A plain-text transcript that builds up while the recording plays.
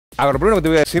A ver, lo primero que te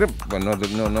voy a decir, bueno,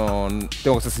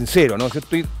 tengo que ser sincero, ¿no? Yo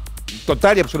estoy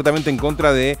total y absolutamente en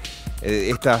contra de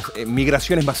estas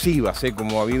migraciones masivas,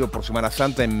 como ha habido por Semana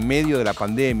Santa en medio de la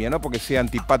pandemia, no porque sea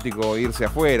antipático irse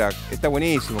afuera, está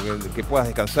buenísimo que puedas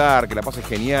descansar, que la pases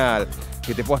genial,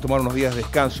 que te puedas tomar unos días de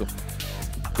descanso,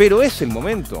 pero es el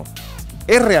momento,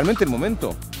 es realmente el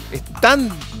momento, es tan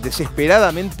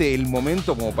desesperadamente el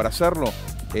momento como para hacerlo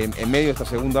en medio de esta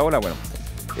segunda ola. Bueno,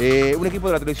 un equipo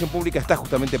de la Televisión Pública está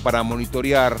justamente para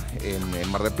monitorear en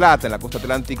Mar del Plata, en la Costa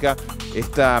Atlántica,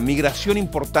 esta migración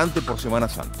importante por Semana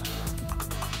Santa.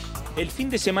 El fin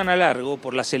de semana largo,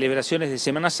 por las celebraciones de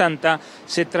Semana Santa,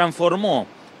 se transformó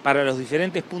para los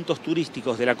diferentes puntos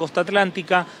turísticos de la Costa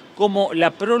Atlántica como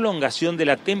la prolongación de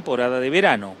la temporada de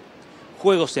verano.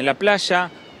 Juegos en la playa,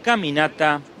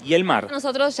 caminata y el mar.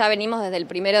 Nosotros ya venimos desde el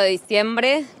 1 de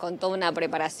diciembre con toda una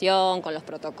preparación, con los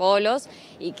protocolos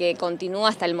y que continúa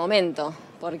hasta el momento,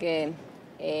 porque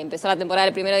empezó la temporada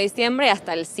el 1 de diciembre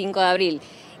hasta el 5 de abril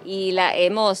y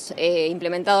hemos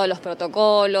implementado los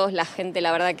protocolos, la gente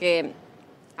la verdad que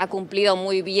ha cumplido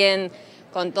muy bien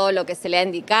con todo lo que se le ha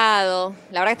indicado.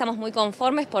 La verdad que estamos muy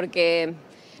conformes porque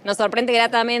nos sorprende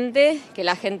gratamente que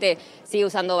la gente sigue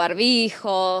usando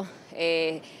barbijo,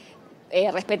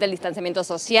 respeta el distanciamiento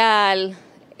social,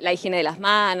 la higiene de las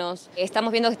manos.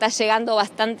 Estamos viendo que está llegando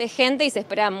bastante gente y se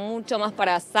espera mucho más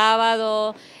para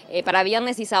sábado, para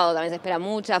viernes y sábado también se espera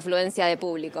mucha afluencia de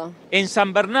público. En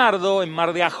San Bernardo, en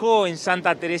Mar de Ajó, en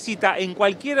Santa Teresita, en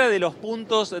cualquiera de los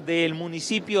puntos del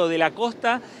municipio de la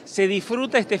costa se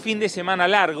disfruta este fin de semana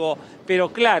largo,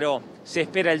 pero claro, se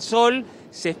espera el sol,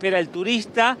 se espera el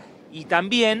turista y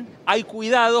también hay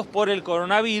cuidados por el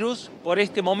coronavirus, por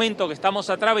este momento que estamos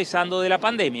atravesando de la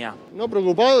pandemia. No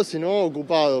preocupado, sino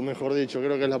ocupado, mejor dicho,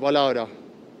 creo que es la palabra.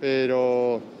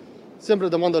 Pero siempre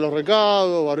tomando los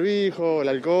recados, barbijo, el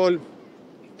alcohol,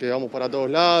 que vamos para todos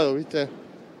lados, ¿viste?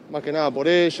 Más que nada por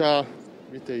ella,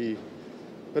 ¿viste?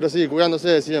 Pero sí,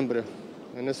 cuidándose siempre,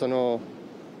 en eso no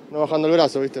bajando el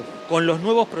brazo, ¿viste? Con los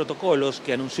nuevos protocolos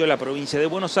que anunció la provincia de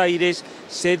Buenos Aires,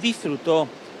 se disfrutó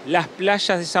las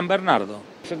playas de San Bernardo.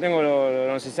 Yo tengo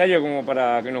lo necesario como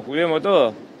para que nos cuidemos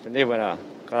todos, ¿entendés? Para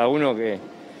cada uno que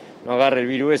no agarre el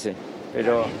virus ese.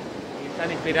 Pero ¿están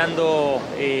esperando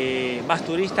más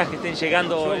turistas que estén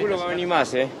llegando? yo calculo que va a venir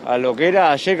más, A lo que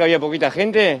era ayer que había poquita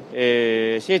gente,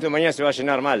 sí, esto mañana se va a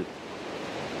llenar mal.